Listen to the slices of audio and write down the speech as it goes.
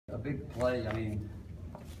big play. I mean,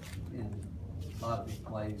 in a lot of big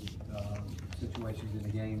plays, situations in the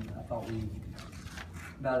game. I thought we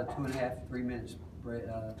about a 2.5 to 3 minutes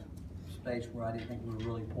space where I didn't think we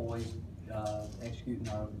were really poised, executing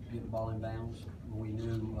our getting the ball in bounds. We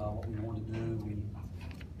knew what we wanted to do.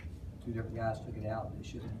 Two different guys took it out. They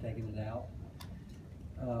shouldn't have taken it out.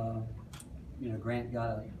 You know, Grant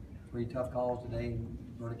got 3 tough calls today in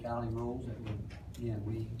verticality rules that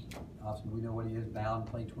we obviously we know what he is. Fouled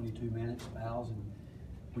and played 22 minutes fouls, and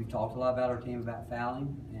we've talked a lot about our team about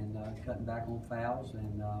fouling and cutting back on fouls.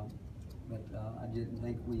 And but I didn't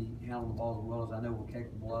think we handled the ball as well as I know we're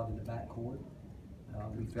capable of in the backcourt.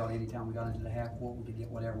 We felt anytime we got into the half court we could get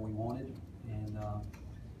whatever we wanted, and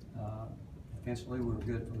defensively we were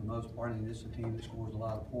good for the most part. And this is a team that scores a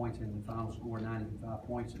lot of points, and the final score 95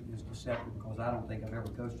 points is deceptive because I don't think I've ever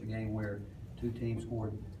coached a game where 2 teams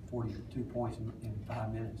scored 42 points in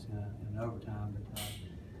 5 minutes in an overtime.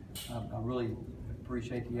 But I really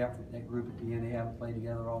appreciate the effort that group at the end. They haven't played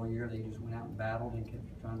together all year. They just went out and battled and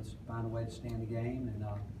kept trying to find a way to stay in the game. And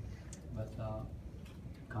but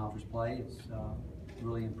conference play, it's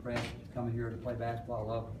really impressed coming here to play basketball.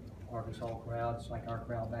 I love Arkansas crowd. It's like our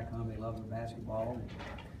crowd back home. They love the basketball and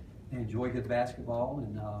they enjoy good basketball.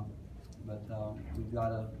 And but we've got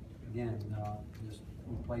to again just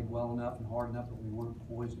we played well enough and hard enough, but we weren't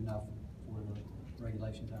poised enough for the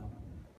regulation time.